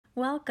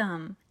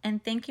Welcome,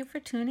 and thank you for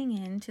tuning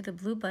in to the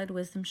Blue Bud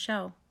Wisdom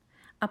Show,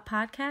 a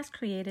podcast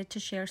created to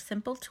share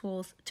simple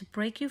tools to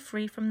break you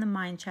free from the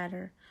mind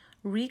chatter,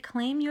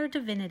 reclaim your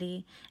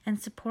divinity,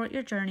 and support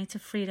your journey to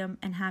freedom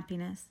and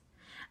happiness.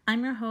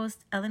 I'm your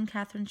host, Ellen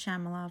Catherine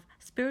Shamalov,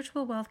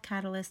 spiritual wealth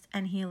catalyst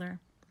and healer.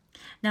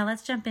 Now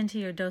let's jump into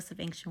your dose of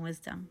ancient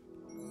wisdom.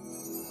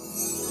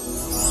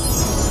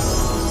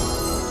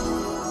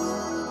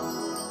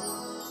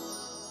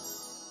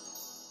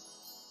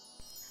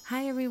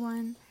 Hi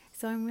everyone.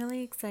 So I'm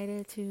really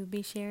excited to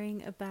be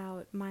sharing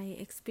about my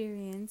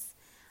experience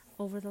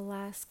over the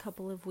last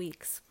couple of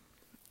weeks.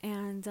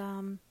 And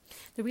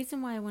the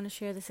reason why I want to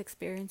share this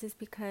experience is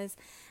because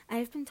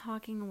I've been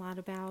talking a lot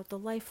about the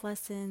life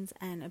lessons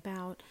and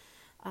about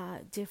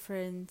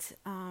different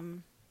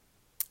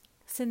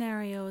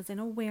scenarios and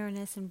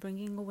awareness and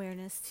bringing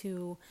awareness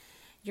to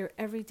your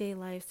everyday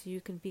life so you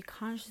can be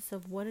conscious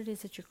of what it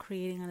is that you're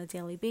creating on a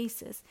daily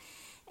basis.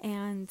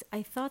 And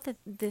I thought that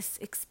this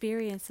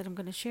experience that I'm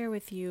going to share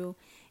with you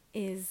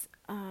is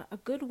a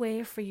good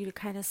way for you to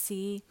kind of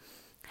see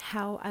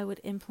how I would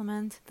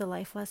implement the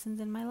life lessons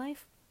in my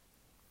life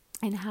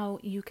and how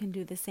you can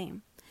do the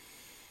same.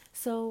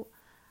 So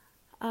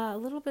a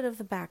little bit of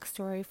the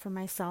backstory for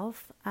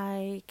myself.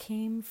 I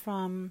came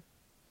from,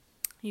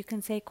 you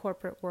can say,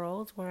 corporate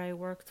world, where I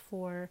worked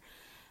for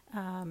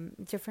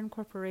different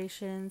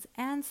corporations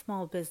and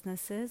small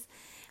businesses,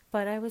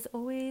 but I was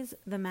always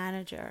the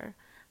manager.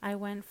 I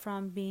went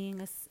from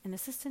being an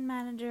assistant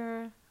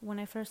manager when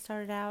I first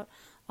started out,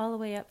 all the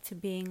way up to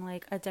being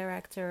like a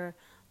director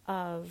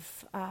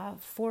of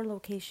 4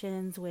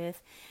 locations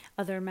with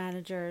other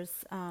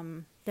managers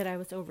that I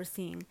was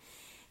overseeing.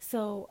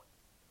 So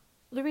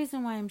the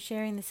reason why I'm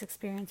sharing this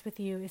experience with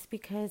you is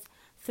because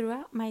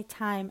throughout my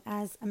time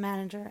as a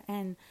manager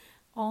and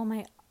all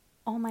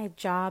my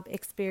job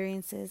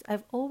experiences,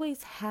 I've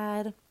always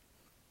had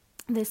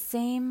the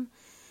same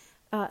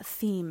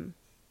theme.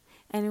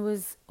 And it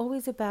was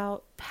always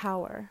about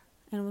power,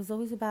 and it was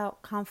always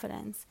about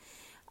confidence.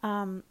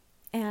 And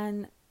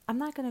I'm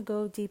not going to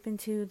go deep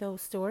into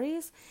those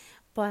stories,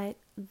 but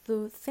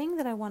the thing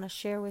that I want to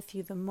share with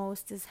you the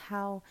most is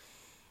how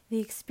the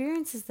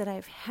experiences that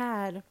I've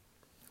had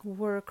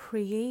were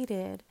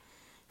created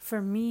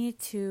for me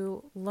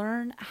to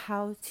learn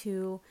how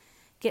to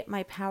get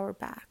my power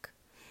back.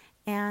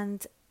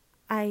 And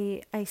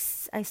I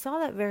saw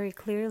that very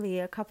clearly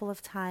a couple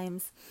of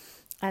times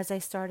as I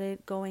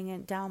started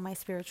going down my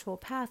spiritual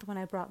path, when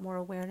I brought more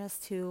awareness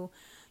to,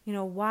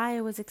 why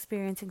I was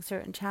experiencing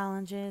certain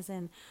challenges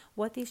and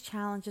what these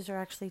challenges are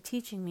actually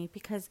teaching me.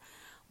 Because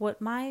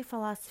what my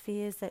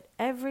philosophy is that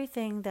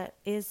everything that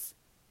is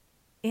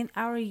in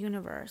our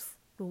universe,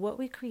 what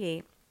we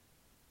create,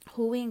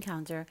 who we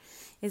encounter,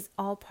 is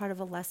all part of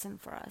a lesson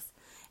for us.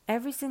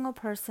 Every single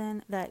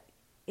person that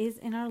is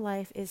in our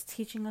life is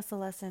teaching us a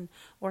lesson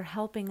or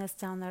helping us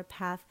down that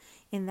path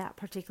in that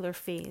particular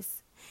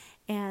phase.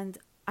 And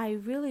I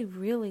really,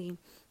 really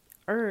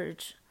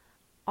urge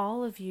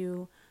all of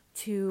you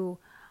to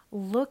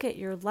look at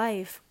your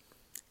life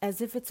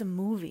as if it's a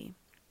movie,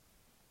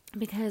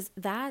 because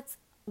that's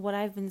what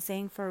I've been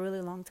saying for a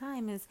really long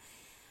time, is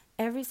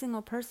every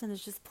single person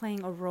is just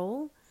playing a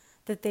role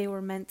that they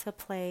were meant to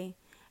play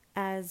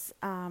as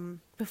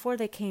before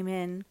they came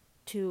in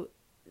to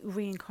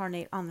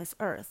reincarnate on this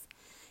earth.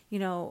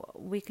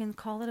 We can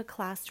call it a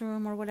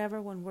classroom or whatever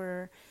when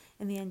we're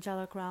in the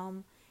angelic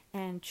realm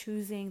and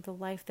choosing the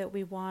life that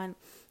we want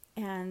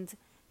and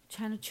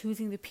kind of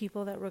choosing the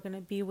people that we're going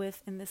to be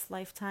with in this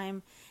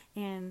lifetime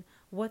and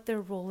what their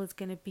role is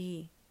going to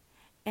be.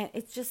 And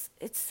it's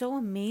so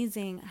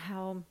amazing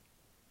how,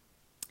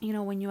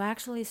 when you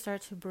actually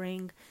start to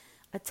bring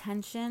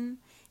attention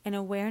and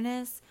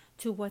awareness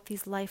to what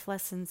these life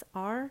lessons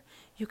are,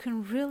 you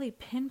can really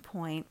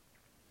pinpoint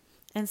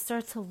and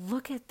start to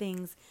look at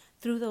things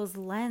through those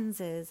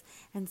lenses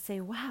and say,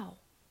 wow,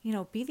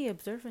 be the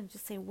observer and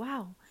just say,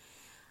 wow,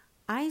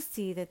 I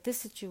see that this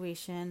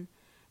situation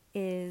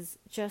is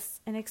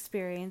just an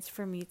experience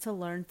for me to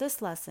learn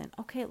this lesson.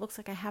 Okay, it looks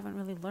like I haven't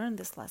really learned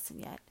this lesson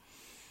yet.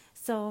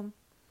 So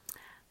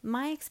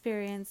my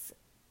experience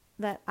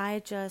that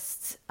I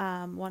just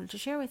wanted to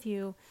share with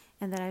you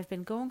and that I've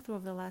been going through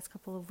over the last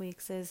couple of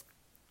weeks is,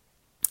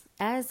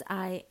 as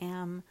I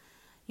am,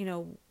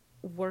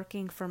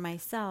 working for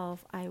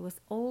myself, I was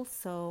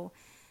also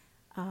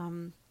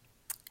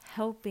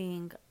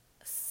helping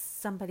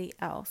somebody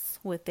else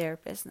with their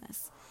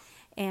business.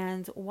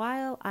 And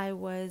while I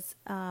was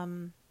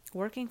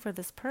working for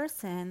this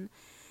person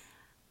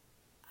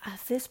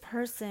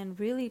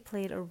really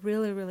played a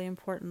really, really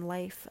important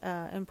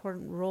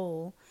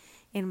role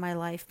in my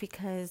life,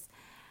 because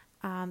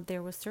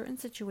there were certain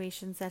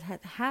situations that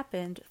had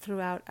happened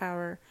throughout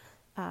our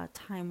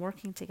time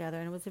working together.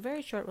 And it was a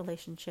very short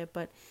relationship,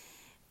 but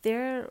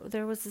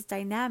there was this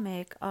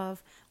dynamic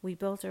of, we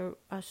built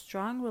a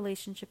strong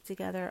relationship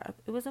together.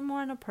 It was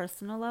more on a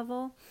personal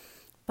level,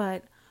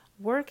 but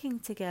working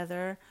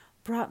together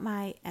brought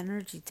my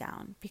energy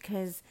down,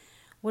 because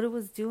what it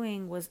was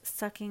doing was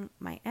sucking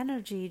my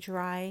energy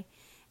dry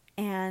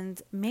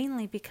And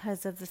mainly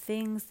because of the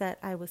things that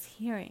I was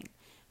hearing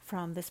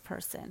from this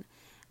person.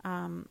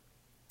 Um,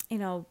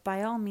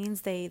 by all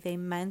means, they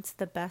meant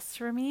the best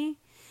for me,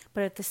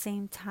 but at the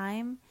same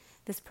time,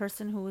 this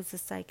person who is a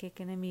psychic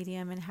and a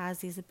medium and has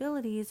these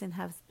abilities and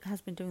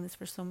has been doing this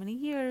for so many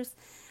years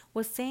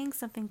was saying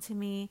something to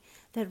me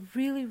that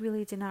really,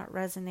 really did not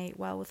resonate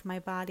well with my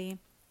body.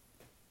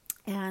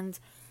 And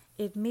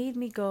it made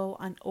me go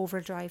on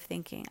overdrive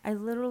thinking. I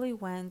literally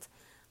went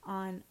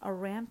on a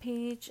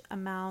rampage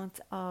amount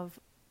of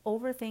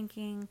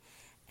overthinking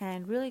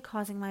and really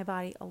causing my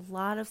body a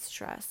lot of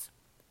stress.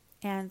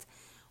 And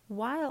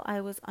while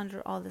I was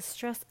under all this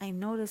stress, I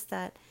noticed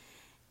that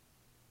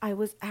I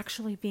was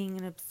actually being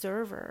an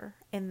observer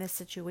in this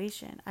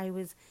situation. I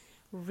was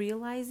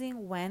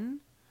realizing when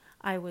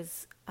I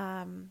was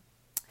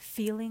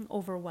feeling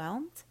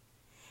overwhelmed,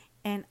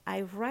 and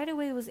I right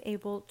away was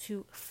able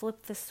to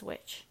flip the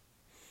switch.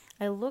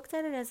 I looked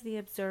at it as the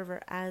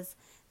observer, as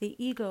the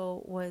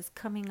ego was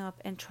coming up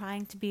and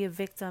trying to be a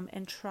victim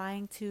and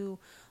trying to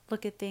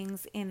look at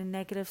things in a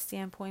negative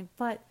standpoint.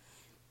 But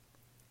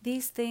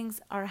these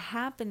things are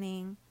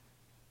happening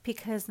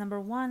because, number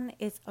one,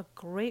 it's a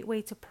great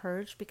way to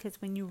purge,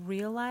 because when you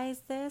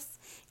realize this,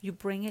 you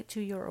bring it to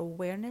your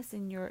awareness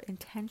and you're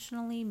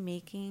intentionally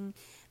making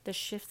the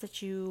shifts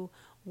that you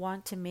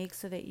want to make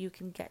so that you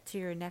can get to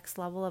your next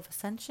level of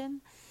ascension.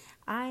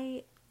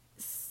 I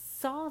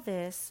saw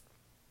this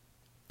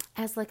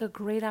as like a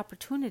great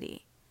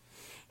opportunity.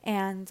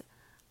 And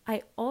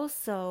I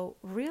also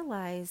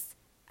realized,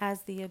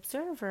 as the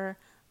observer,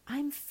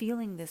 I'm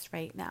feeling this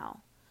right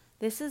now.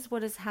 This is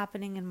what is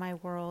happening in my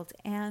world,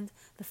 and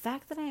the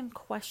fact that I am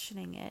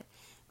questioning it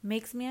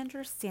makes me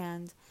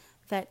understand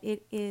that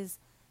it is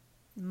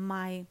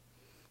my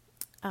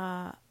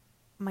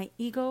my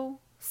ego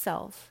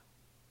self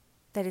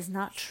that is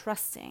not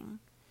trusting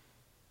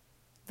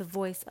the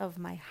voice of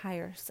my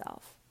higher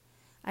self.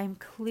 I am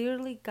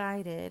clearly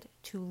guided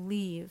to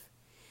leave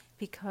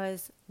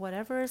because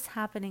whatever is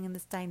happening in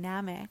this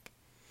dynamic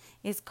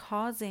is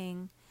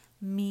causing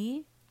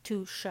me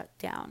to shut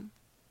down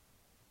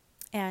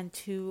and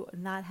to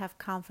not have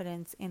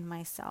confidence in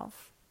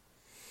myself.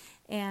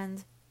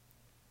 And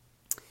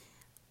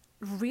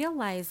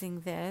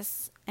realizing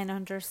this and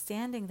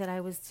understanding that I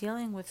was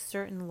dealing with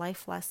certain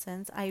life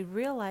lessons, I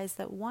realized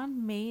that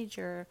one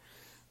major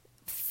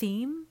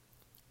theme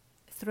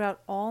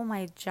throughout all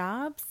my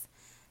jobs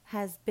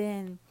has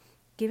been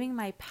giving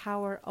my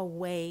power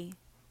away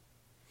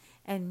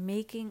and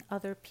making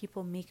other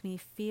people make me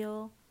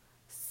feel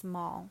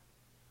small.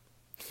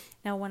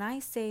 Now, when I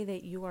say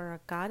that you are a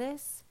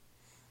goddess,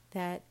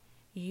 that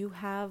you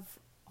have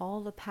all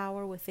the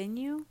power within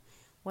you,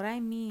 what I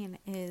mean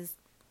is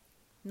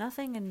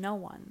nothing and no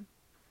one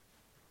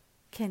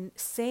can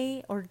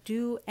say or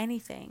do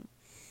anything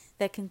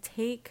that can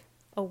take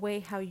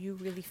away how you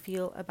really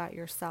feel about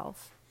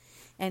yourself.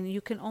 And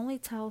you can only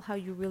tell how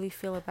you really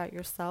feel about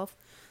yourself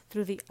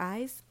through the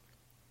eyes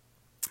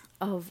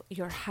of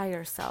your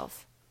higher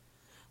self.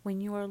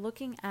 When you are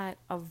looking at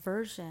a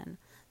version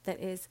that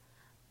is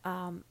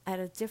at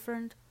a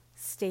different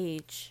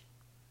stage,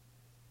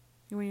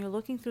 when you're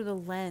looking through the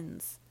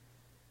lens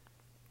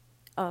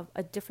of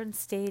a different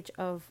stage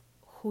of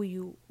who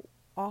you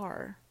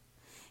are,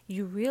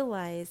 you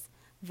realize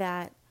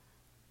that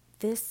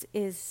this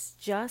is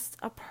just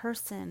a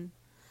person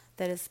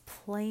that is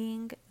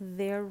playing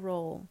their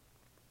role.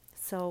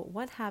 So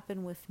what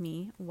happened with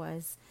me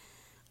was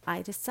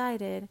I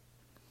decided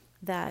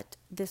that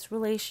this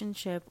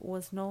relationship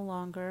was no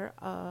longer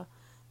a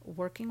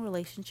working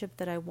relationship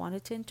that I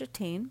wanted to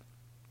entertain.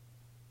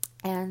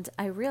 And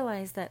I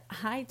realized that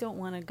I don't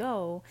want to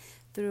go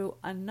through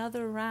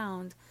another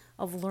round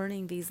of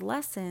learning these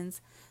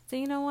lessons. So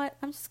you know what?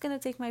 I'm just going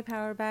to take my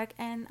power back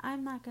and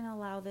I'm not going to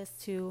allow this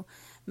to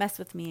mess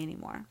with me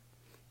anymore.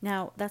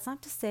 Now, that's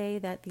not to say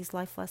that these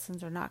life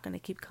lessons are not going to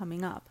keep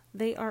coming up.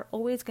 They are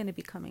always going to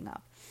be coming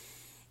up.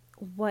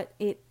 What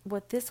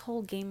this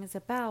whole game is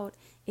about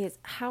is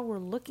how we're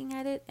looking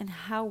at it and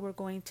how we're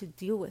going to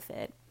deal with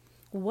it.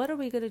 What are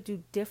we going to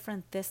do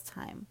different this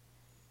time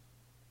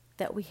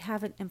that we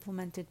haven't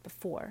implemented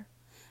before?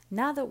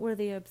 Now that we're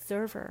the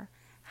observer,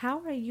 how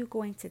are you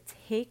going to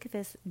take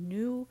this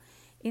new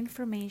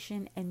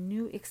information and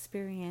new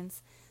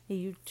experience that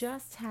you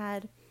just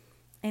had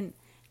and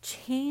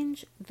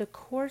change the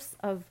course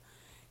of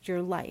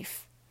your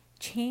life,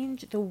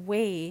 change the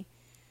way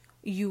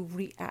you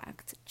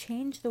react,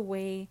 change the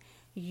way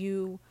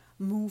you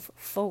move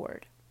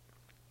forward?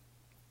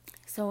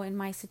 So in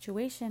my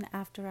situation,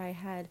 after I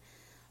had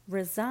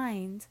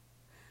resigned,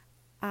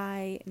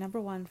 I,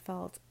 number one,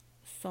 felt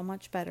so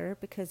much better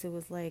because it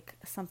was like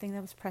something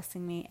that was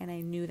pressing me and I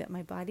knew that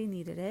my body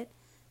needed it.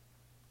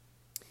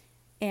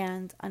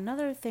 And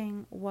another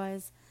thing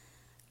was,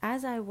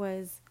 as I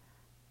was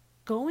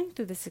going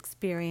through this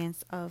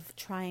experience of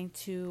trying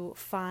to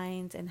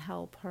find and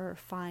help her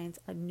find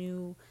a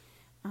new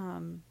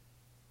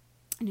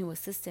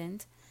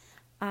assistant,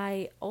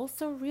 I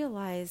also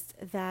realized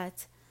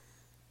that,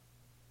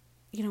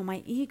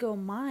 my ego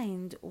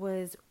mind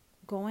was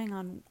going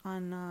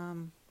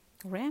on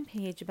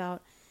rampage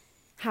about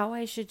how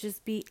I should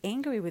just be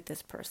angry with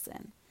this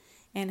person,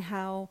 and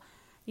how,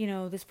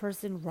 this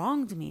person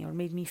wronged me or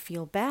made me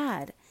feel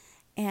bad.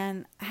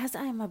 And as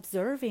I'm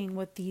observing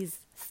what these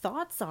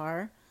thoughts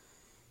are,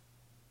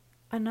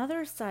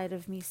 another side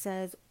of me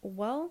says,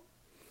 well,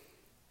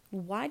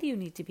 why do you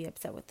need to be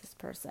upset with this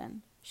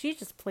person? She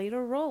just played a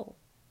role.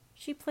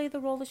 She played the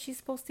role that she's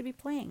supposed to be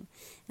playing.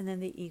 And then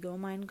the ego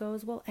mind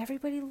goes, well,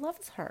 everybody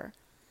loves her.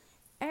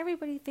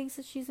 Everybody thinks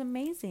that she's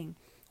amazing.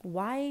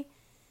 Why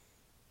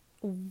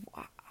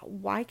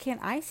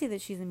can't I see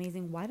that she's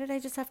amazing? Why did I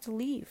just have to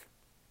leave?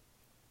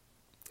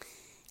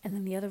 And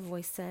then the other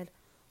voice said,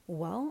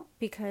 well,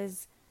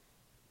 because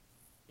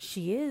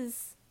she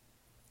is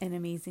an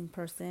amazing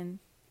person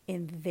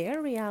in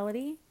their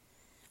reality,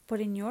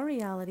 but in your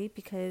reality,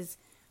 because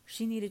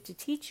she needed to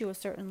teach you a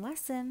certain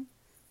lesson,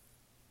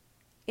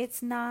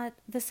 it's not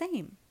the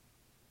same.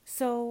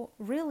 So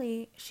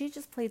really, she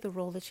just played the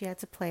role that she had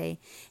to play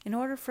in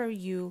order for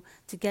you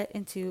to get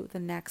into the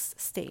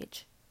next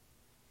stage.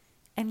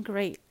 And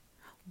great.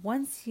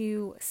 Once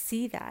you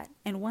see that,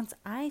 and once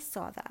I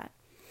saw that,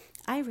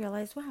 I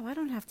realized, wow, I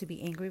don't have to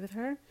be angry with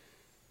her.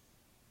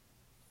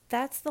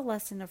 That's the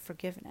lesson of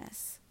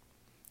forgiveness.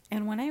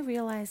 And when I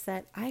realized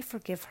that I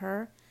forgive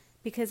her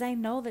because I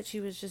know that she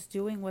was just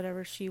doing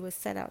whatever she was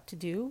set out to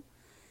do,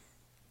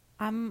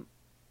 I'm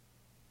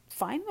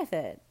fine with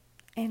it.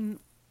 And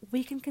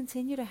we can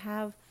continue to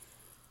have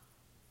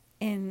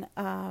an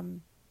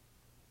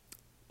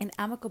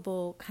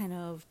amicable kind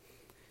of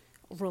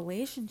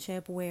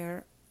relationship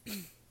where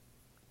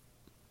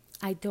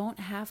I don't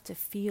have to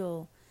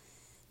feel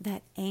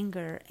that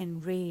anger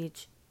and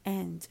rage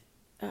and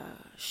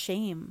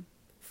shame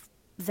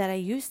that I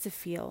used to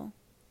feel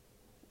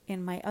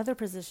in my other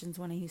positions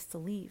when I used to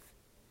leave,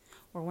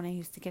 or when I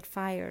used to get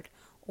fired,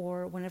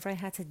 or whenever I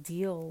had to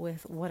deal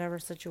with whatever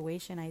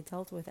situation I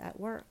dealt with at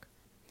work.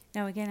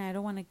 Now, again, I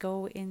don't want to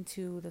go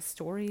into the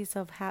stories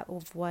of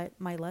what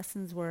my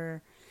lessons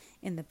were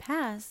in the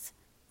past,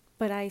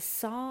 but I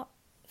saw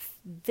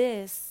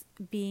this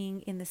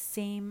being in the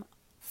same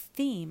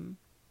theme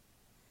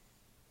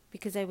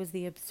because I was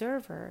the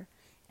observer,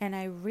 and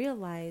I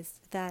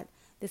realized that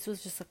this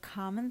was just a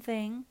common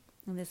thing,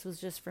 and this was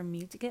just for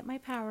me to get my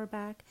power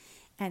back.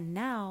 And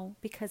now,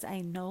 because I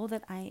know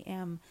that I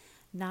am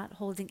not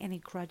holding any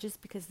grudges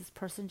because this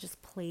person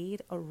just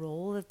played a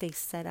role that they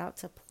set out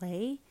to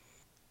play,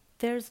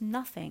 there's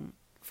nothing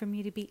for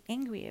me to be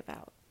angry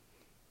about.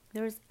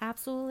 There is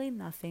absolutely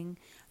nothing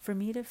for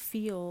me to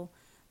feel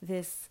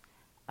this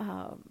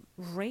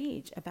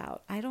rage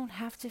about. I don't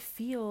have to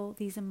feel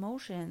these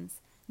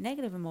emotions,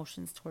 negative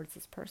emotions towards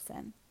this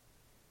person.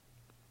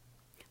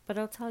 But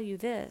I'll tell you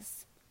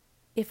this,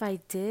 if I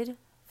did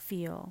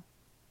feel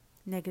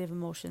negative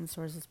emotions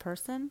towards this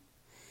person,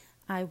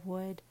 I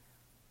would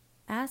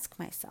ask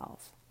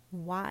myself,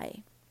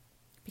 why?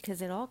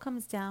 Because it all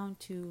comes down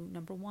to,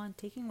 number one,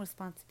 taking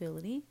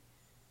responsibility,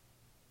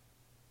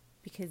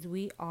 because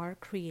we are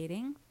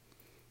creating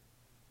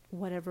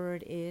whatever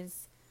it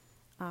is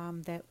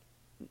that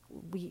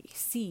we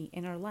see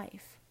in our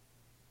life.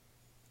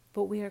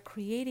 But we are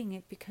creating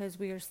it because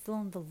we are still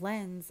in the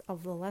lens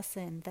of the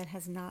lesson that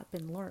has not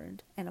been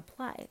learned and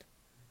applied.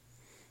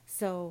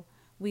 So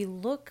we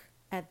look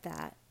at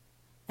that,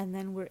 and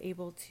then we're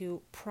able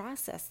to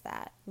process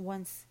that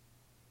once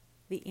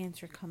the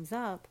answer comes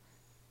up.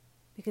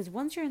 Because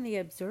once you're in the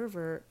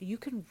observer, you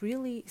can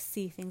really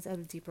see things at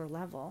a deeper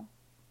level.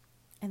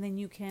 And then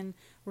you can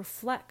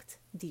reflect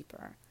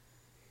deeper.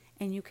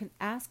 And you can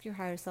ask your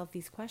higher self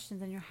these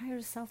questions, and your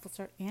higher self will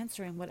start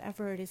answering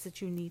whatever it is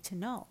that you need to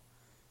know.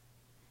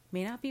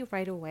 May not be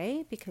right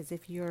away, because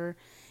if you're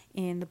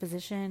in the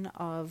position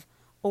of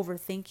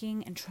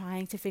overthinking and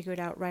trying to figure it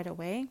out right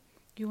away,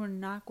 you are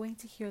not going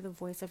to hear the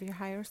voice of your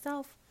higher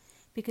self,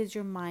 because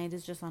your mind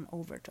is just on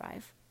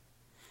overdrive.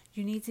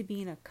 You need to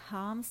be in a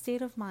calm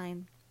state of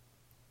mind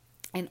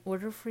in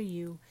order for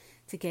you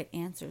to get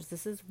answers.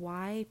 This is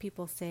why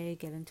people say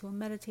get into a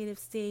meditative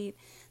state.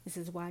 This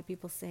is why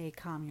people say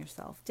calm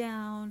yourself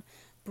down,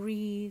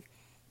 breathe,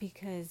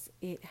 because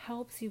it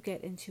helps you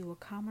get into a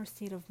calmer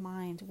state of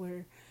mind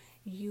where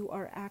you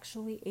are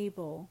actually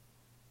able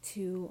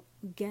to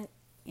get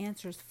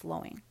answers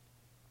flowing.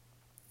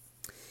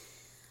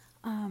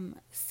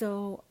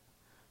 So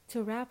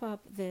to wrap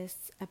up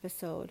this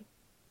episode,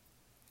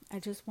 I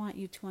just want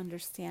you to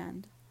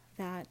understand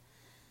that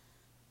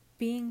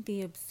being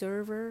the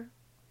observer,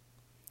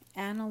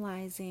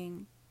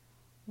 analyzing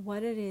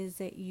what it is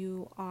that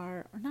you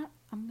are, or not,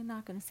 I'm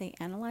not going to say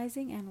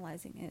analyzing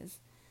is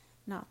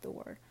not the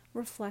word,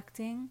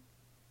 reflecting,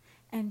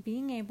 and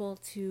being able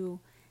to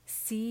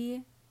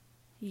see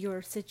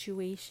your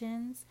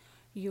situations,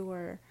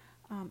 your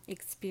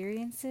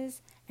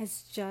experiences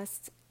as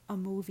just a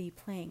movie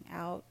playing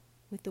out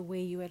with the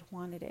way you had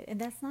wanted it.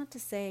 And that's not to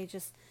say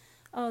just,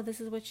 oh,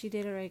 this is what she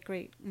did, all right,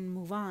 great, and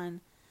move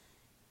on.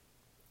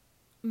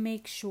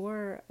 Make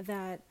sure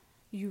that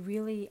you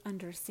really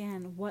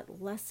understand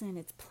what lesson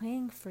it's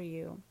playing for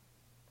you.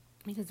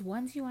 Because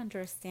once you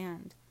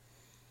understand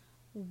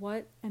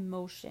what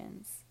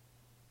emotions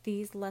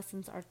these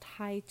lessons are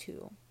tied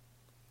to,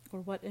 or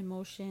what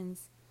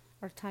emotions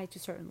are tied to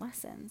certain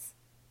lessons.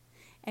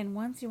 And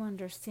once you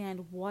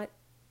understand what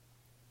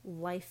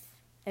life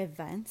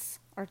events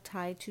are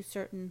tied to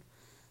certain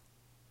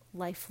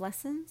life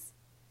lessons,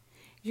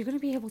 you're going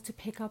to be able to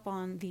pick up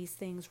on these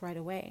things right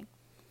away.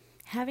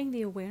 Having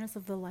the awareness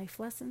of the life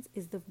lessons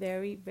is the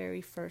very,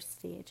 very first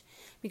stage.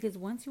 Because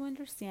once you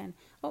understand,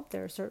 oh,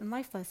 there are certain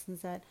life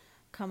lessons that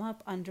come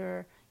up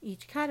under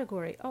each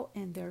category. Oh,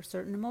 and there are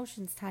certain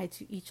emotions tied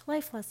to each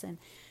life lesson.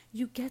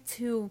 You get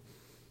to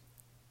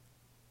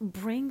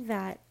bring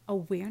that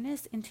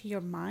awareness into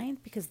your mind,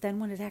 because then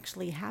when it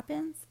actually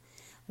happens,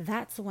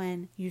 that's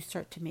when you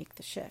start to make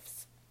the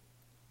shifts.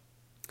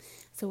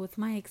 So with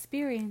my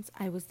experience,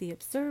 I was the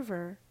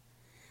observer,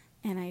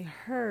 and I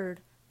heard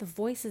the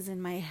voices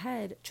in my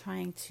head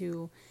trying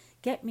to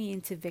get me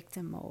into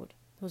victim mode.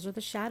 Those are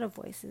the shadow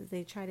voices.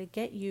 They try to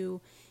get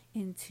you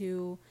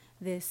into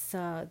this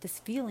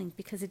feeling,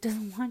 because it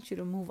doesn't want you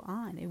to move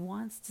on. It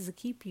wants to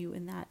keep you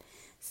in that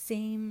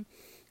same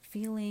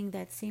feeling,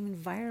 that same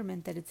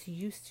environment that it's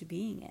used to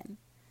being in.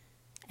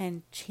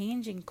 And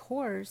changing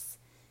course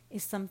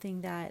is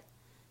something that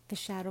the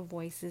shadow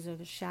voices or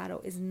the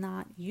shadow is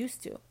not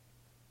used to.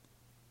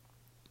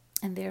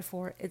 And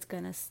therefore, it's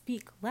going to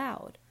speak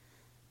loud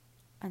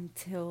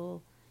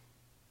until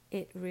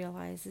it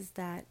realizes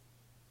that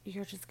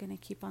you're just going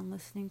to keep on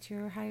listening to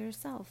your higher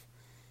self.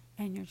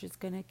 And you're just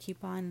going to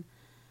keep on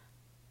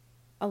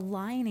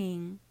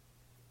aligning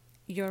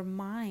your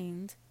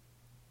mind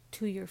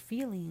to your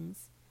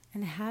feelings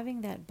and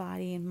having that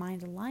body and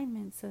mind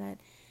alignment so that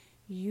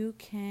you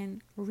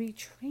can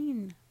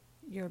retrain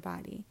your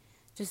body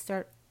to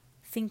start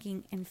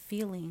thinking and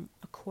feeling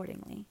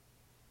accordingly.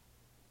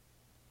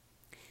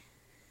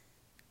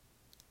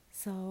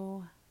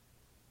 So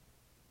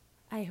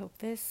I hope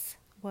this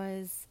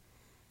was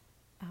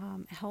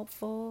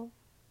helpful,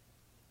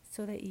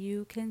 so that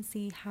you can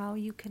see how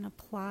you can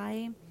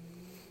apply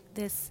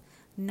this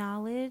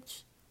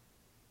knowledge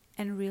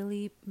and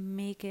really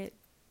make it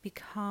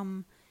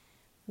become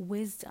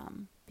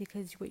wisdom.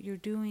 Because what you're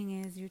doing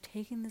is you're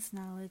taking this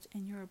knowledge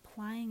and you're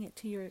applying it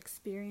to your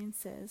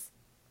experiences,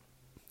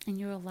 and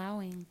you're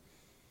allowing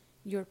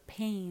your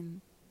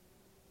pain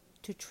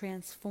to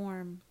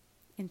transform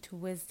into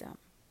wisdom.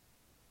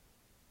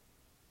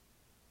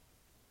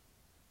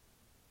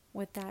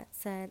 With that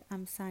said,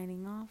 I'm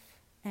signing off,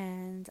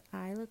 and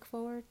I look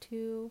forward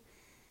to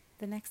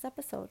the next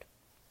episode.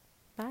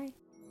 Bye.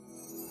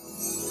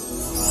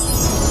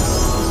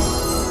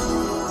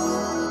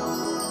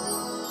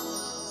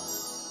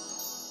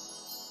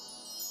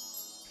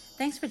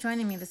 Thanks for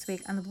joining me this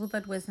week on the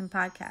Bluebud Wisdom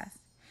Podcast.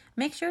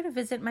 Make sure to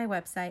visit my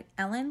website,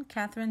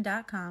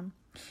 ellencatherine.com,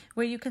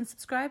 where you can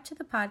subscribe to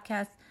the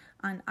podcast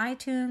on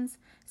iTunes,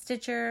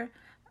 Stitcher,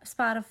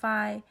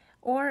 Spotify,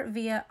 or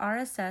via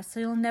RSS,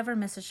 so you'll never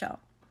miss a show.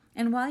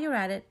 And while you're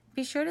at it,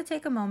 be sure to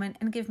take a moment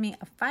and give me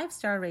a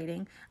 5-star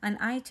rating on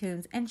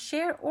iTunes, and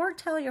share or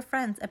tell your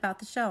friends about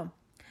the show.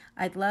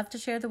 I'd love to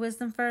share the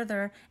wisdom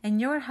further, and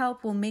your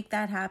help will make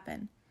that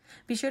happen.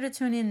 Be sure to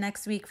tune in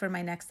next week for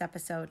my next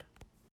episode.